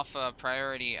 Platoon Alpha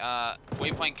priority.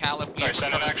 Waypoint Caliph, we Sorry, have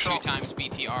send an covered actual. 2 times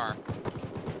BTR.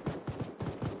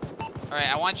 Alright,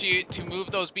 I want you to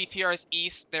move those BTRs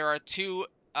east. There are 2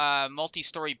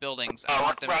 multi-story buildings. I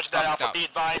want them Roger that, fucked Alpha. up. Be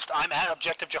advised, I'm at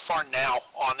Objective Jafar now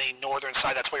on the northern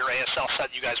side. That's where your ASL said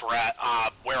you guys were at.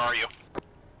 Where are you?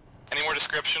 Any more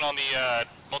description on the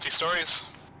multi-stories?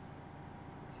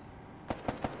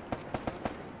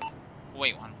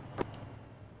 Wait one.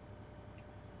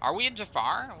 Are we in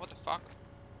Jafar? What the fuck?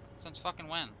 Since fucking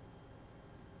when?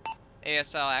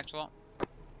 ASL actual.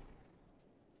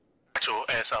 Actual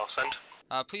ASL, send.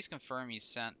 Please confirm you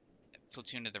sent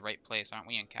platoon to the right place. Aren't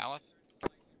we in Caliph?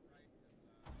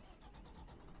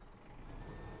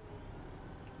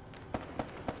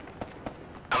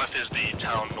 Caliph is the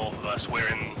town north of us. We're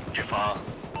in Jafar.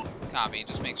 Copy.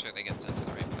 Just make sure they get sent to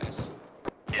the right place.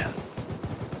 Yeah.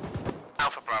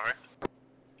 Alpha Bravo.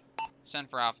 Send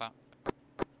for Alpha.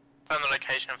 Find the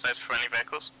location of those friendly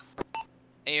vehicles.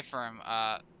 Affirm.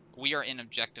 We are in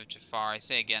Objective Jafar. I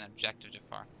say again, Objective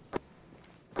Jafar.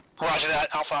 Roger that,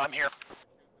 Alpha, I'm here.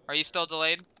 Are you still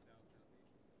delayed?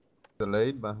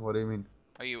 Delayed? But what do you mean?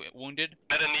 Are you wounded?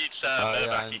 Meta needs yeah,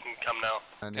 medevac, he can come now.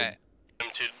 Okay.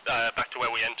 Him to back to where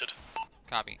we entered.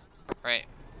 Copy. Right.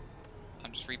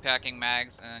 I'm just repacking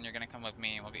mags, and then you're gonna come with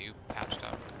me, and we'll get you patched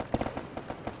up.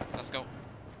 Let's go.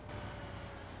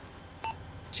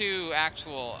 2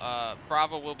 actual.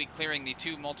 Bravo will be clearing the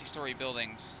 2 multi-story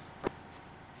buildings.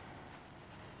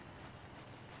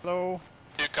 Hello.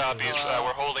 2 copies. Hello.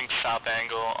 We're holding south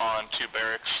angle on 2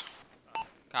 barracks.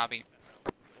 Copy.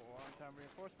 One-time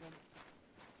reinforcement.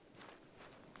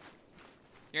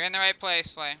 You're in the right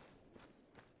place, Flay.